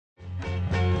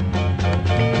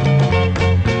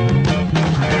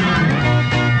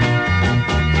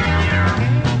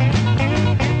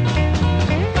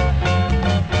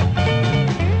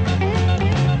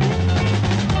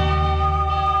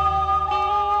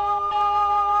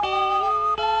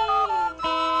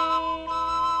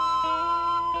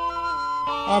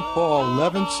I'm Paul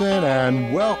Levinson,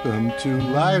 and welcome to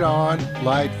Light On,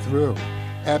 Light Through,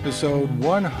 episode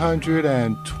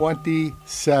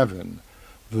 127,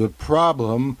 The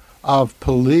Problem of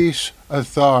Police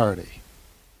Authority.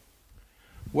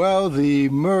 Well, the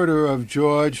murder of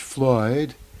George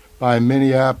Floyd by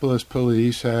Minneapolis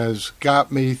police has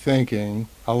got me thinking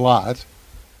a lot,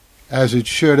 as it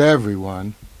should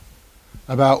everyone,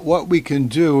 about what we can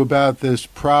do about this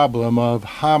problem of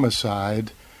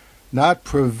homicide not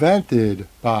prevented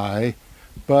by,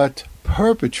 but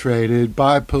perpetrated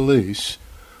by police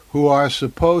who are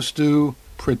supposed to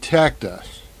protect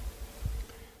us.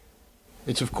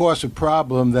 It's, of course, a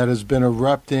problem that has been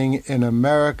erupting in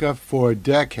America for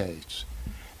decades,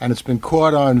 and it's been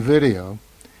caught on video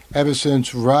ever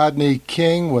since Rodney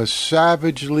King was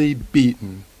savagely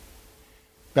beaten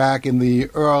back in the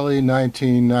early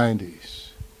 1990s.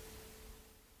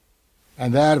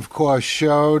 And that, of course,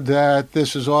 showed that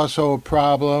this is also a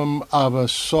problem of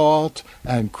assault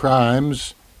and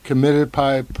crimes committed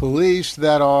by police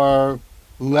that are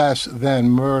less than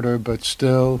murder, but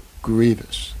still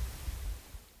grievous.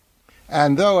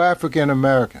 And though African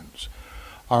Americans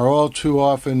are all too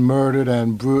often murdered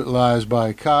and brutalized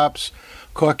by cops,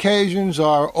 Caucasians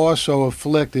are also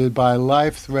afflicted by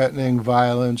life-threatening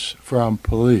violence from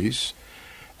police,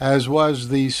 as was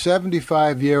the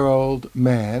 75-year-old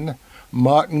man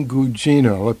Martin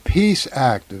Gugino, a peace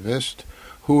activist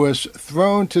who was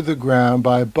thrown to the ground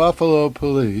by Buffalo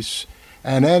police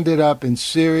and ended up in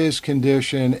serious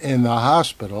condition in the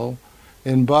hospital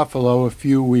in Buffalo a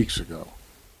few weeks ago.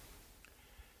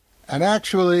 And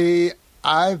actually,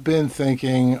 I've been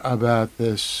thinking about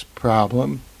this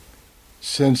problem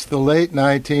since the late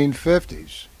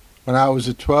 1950s, when I was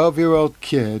a 12-year-old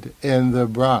kid in the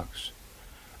Bronx.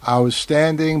 I was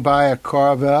standing by a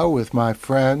Carvel with my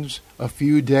friends a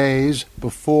few days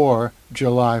before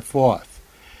July 4th.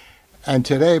 And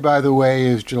today, by the way,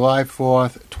 is July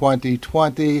 4th,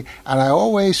 2020, and I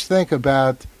always think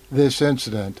about this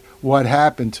incident, what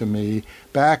happened to me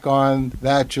back on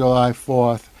that July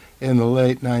 4th in the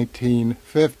late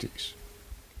 1950s.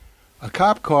 A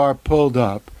cop car pulled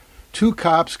up. Two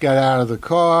cops got out of the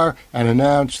car and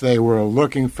announced they were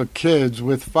looking for kids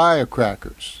with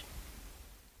firecrackers.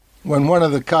 When one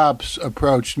of the cops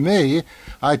approached me,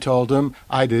 I told him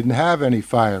I didn't have any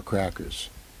firecrackers.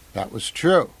 That was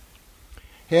true.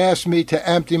 He asked me to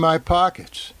empty my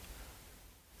pockets.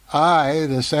 I,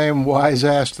 the same wise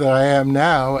ass that I am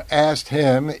now, asked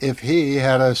him if he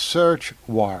had a search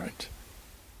warrant.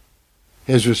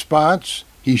 His response?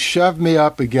 He shoved me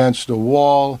up against a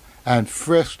wall and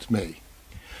frisked me.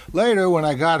 Later, when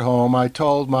I got home, I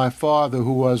told my father,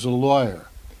 who was a lawyer.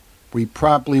 We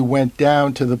promptly went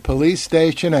down to the police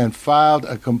station and filed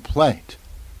a complaint.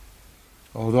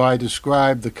 Although I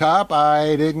described the cop,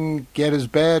 I didn't get his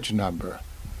badge number.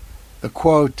 The,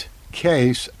 quote,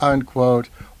 case, unquote,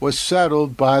 was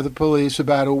settled by the police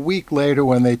about a week later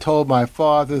when they told my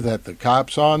father that the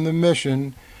cops on the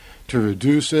mission to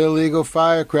reduce illegal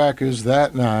firecrackers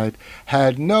that night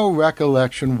had no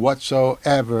recollection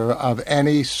whatsoever of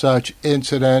any such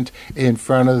incident in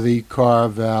front of the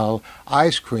Carvel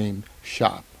ice cream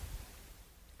shop.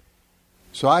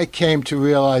 So I came to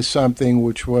realize something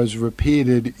which was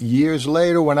repeated years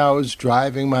later when I was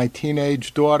driving my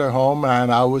teenage daughter home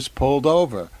and I was pulled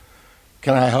over.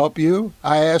 "Can I help you?"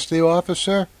 I asked the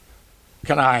officer.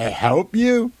 "Can I help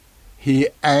you?" he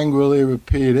angrily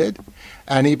repeated,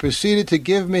 and he proceeded to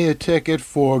give me a ticket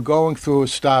for going through a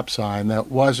stop sign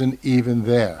that wasn't even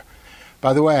there.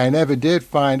 By the way, I never did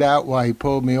find out why he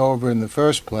pulled me over in the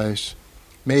first place.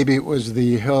 Maybe it was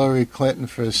the Hillary Clinton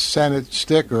for Senate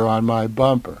sticker on my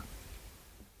bumper.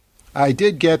 I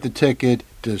did get the ticket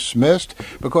dismissed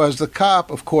because the cop,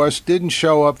 of course, didn't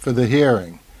show up for the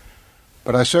hearing.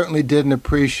 But I certainly didn't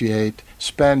appreciate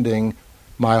spending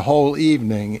my whole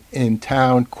evening in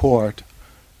town court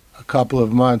a couple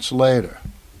of months later.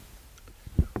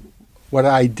 What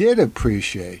I did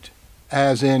appreciate,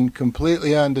 as in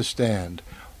completely understand,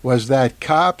 was that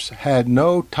cops had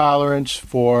no tolerance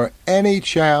for any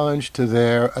challenge to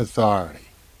their authority.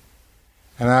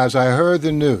 And as I heard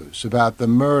the news about the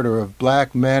murder of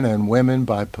black men and women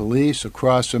by police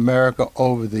across America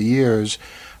over the years,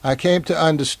 I came to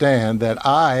understand that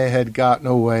I had gotten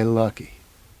away lucky.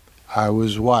 I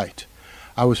was white.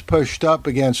 I was pushed up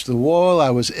against the wall. I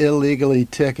was illegally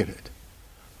ticketed.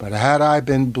 But had I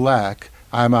been black,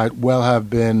 I might well have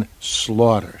been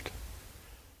slaughtered.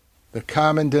 The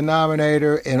common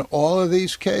denominator in all of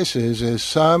these cases is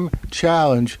some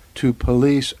challenge to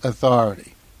police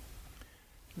authority.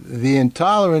 The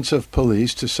intolerance of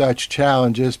police to such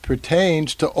challenges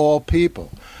pertains to all people,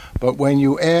 But when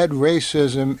you add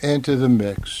racism into the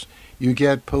mix, you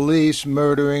get police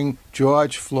murdering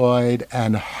George Floyd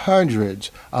and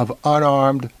hundreds of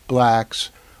unarmed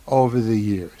blacks over the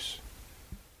years.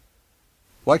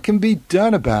 What can be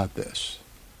done about this?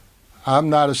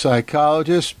 I'm not a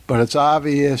psychologist, but it's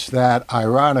obvious that,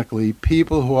 ironically,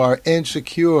 people who are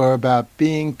insecure about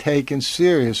being taken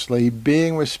seriously,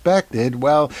 being respected,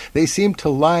 well, they seem to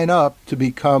line up to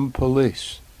become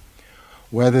police.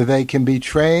 Whether they can be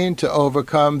trained to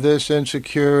overcome this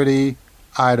insecurity,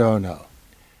 I don't know.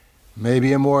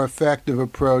 Maybe a more effective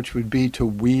approach would be to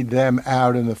weed them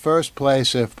out in the first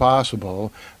place if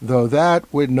possible, though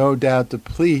that would no doubt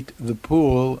deplete the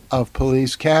pool of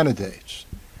police candidates.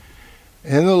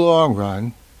 In the long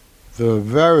run, the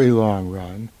very long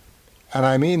run, and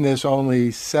I mean this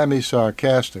only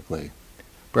semi-sarcastically,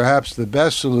 perhaps the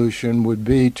best solution would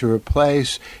be to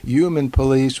replace human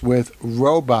police with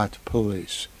robot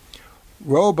police.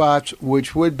 Robots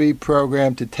which would be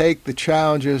programmed to take the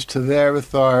challenges to their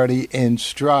authority in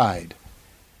stride,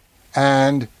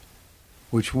 and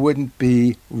which wouldn't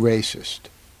be racist.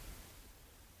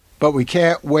 But we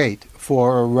can't wait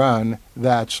for a run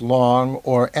that's long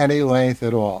or any length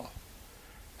at all.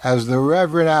 As the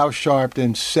Reverend Al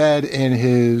Sharpton said in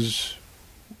his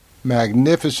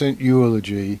magnificent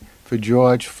eulogy for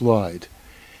George Floyd,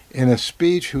 in a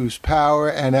speech whose power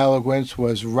and eloquence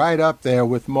was right up there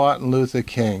with Martin Luther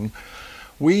King,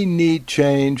 we need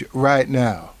change right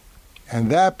now. And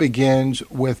that begins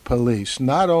with police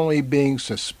not only being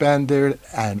suspended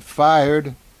and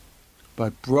fired,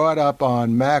 but brought up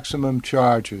on maximum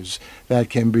charges that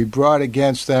can be brought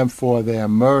against them for their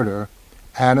murder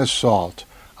and assault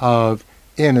of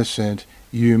innocent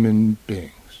human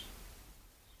beings.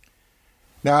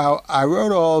 Now, I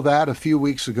wrote all that a few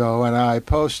weeks ago, and I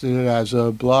posted it as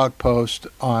a blog post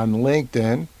on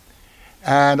LinkedIn,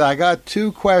 and I got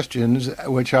two questions,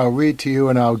 which I'll read to you,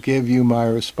 and I'll give you my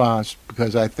response,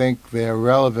 because I think they're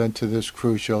relevant to this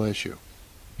crucial issue.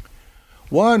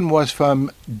 One was from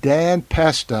Dan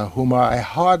Pesta, whom I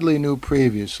hardly knew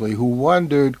previously, who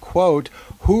wondered, quote,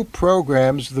 who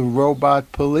programs the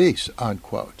robot police,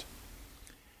 unquote.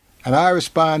 And I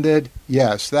responded,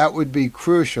 yes, that would be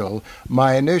crucial.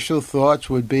 My initial thoughts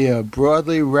would be a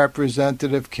broadly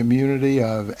representative community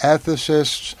of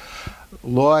ethicists,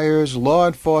 lawyers, law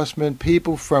enforcement,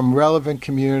 people from relevant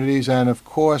communities, and of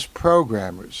course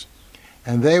programmers.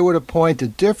 And they would appoint a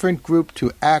different group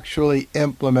to actually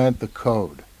implement the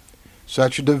code.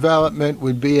 Such a development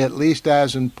would be at least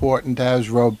as important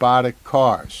as robotic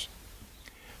cars.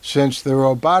 Since the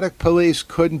robotic police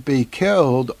couldn't be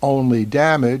killed, only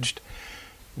damaged,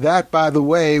 that, by the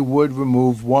way, would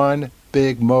remove one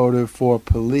big motive for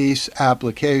police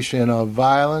application of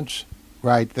violence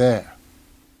right there.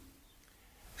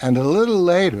 And a little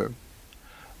later,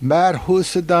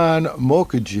 Madhusudan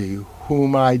Mukherjee,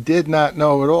 whom I did not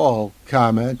know at all,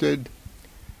 commented,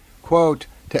 quote,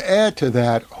 to add to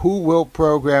that, who will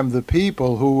program the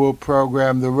people who will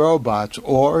program the robots?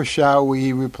 Or shall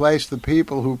we replace the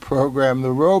people who program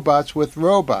the robots with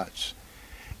robots?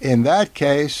 In that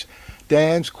case,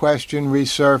 Dan's question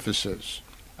resurfaces.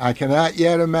 I cannot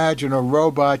yet imagine a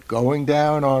robot going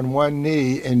down on one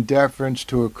knee in deference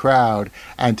to a crowd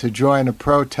and to join a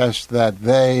protest that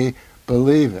they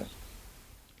believe in.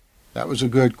 That was a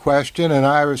good question, and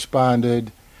I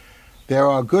responded, there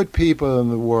are good people in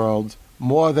the world,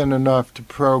 more than enough to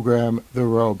program the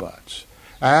robots.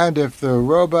 And if the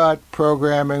robot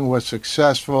programming was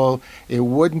successful, it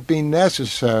wouldn't be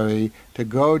necessary to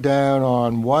go down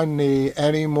on one knee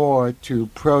anymore to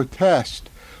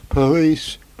protest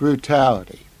police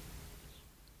brutality.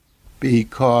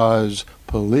 Because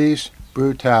police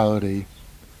brutality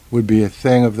would be a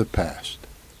thing of the past.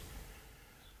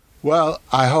 Well,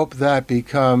 I hope that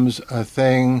becomes a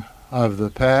thing of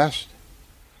the past.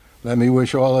 Let me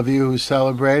wish all of you who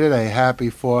celebrated a happy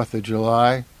 4th of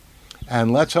July,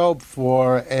 and let's hope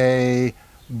for a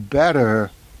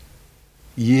better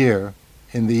year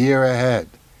in the year ahead,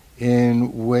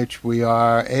 in which we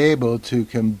are able to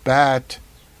combat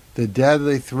the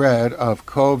deadly threat of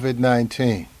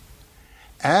COVID-19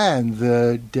 and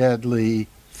the deadly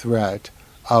threat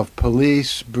of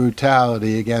police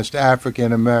brutality against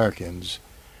African Americans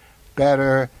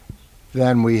better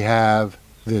than we have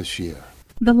this year.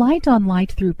 The Light on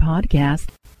Light Through podcast.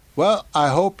 Well, I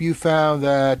hope you found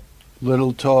that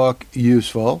little talk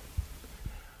useful.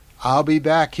 I'll be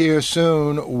back here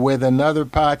soon with another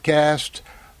podcast.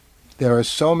 There are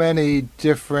so many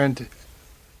different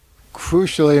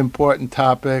crucially important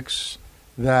topics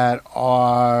that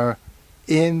are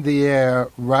in the air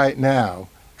right now,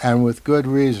 and with good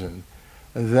reason,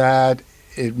 that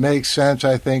it makes sense,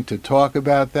 I think, to talk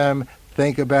about them,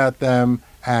 think about them,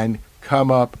 and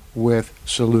come up with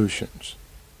solutions.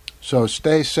 So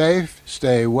stay safe,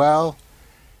 stay well,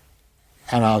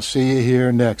 and I'll see you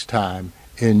here next time.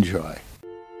 Enjoy.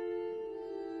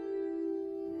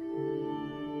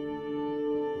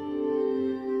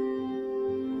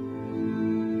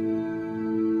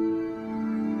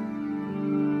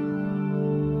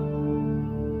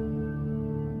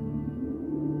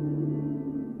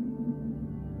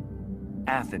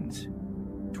 Athens,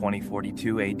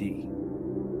 2042 AD.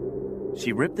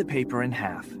 She ripped the paper in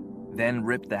half, then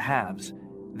ripped the halves,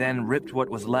 then ripped what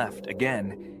was left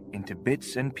again into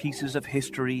bits and pieces of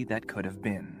history that could have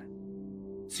been.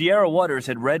 Sierra Waters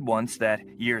had read once that,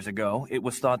 years ago, it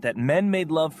was thought that men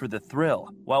made love for the thrill,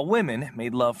 while women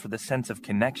made love for the sense of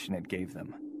connection it gave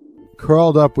them.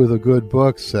 Curled Up with a Good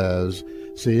Book says,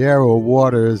 Sierra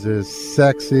Waters is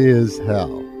sexy as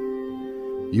hell.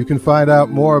 You can find out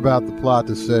more about The Plot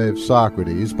to Save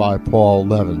Socrates by Paul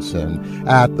Levinson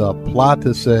at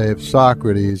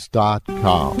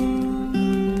theplottosavesocrates.com.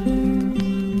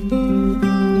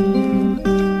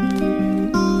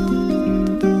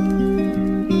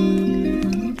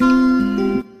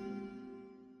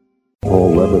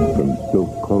 Paul Levinson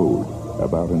Silk Code,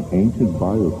 about an ancient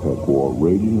biotech war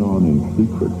raging on in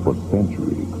secret for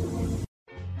centuries.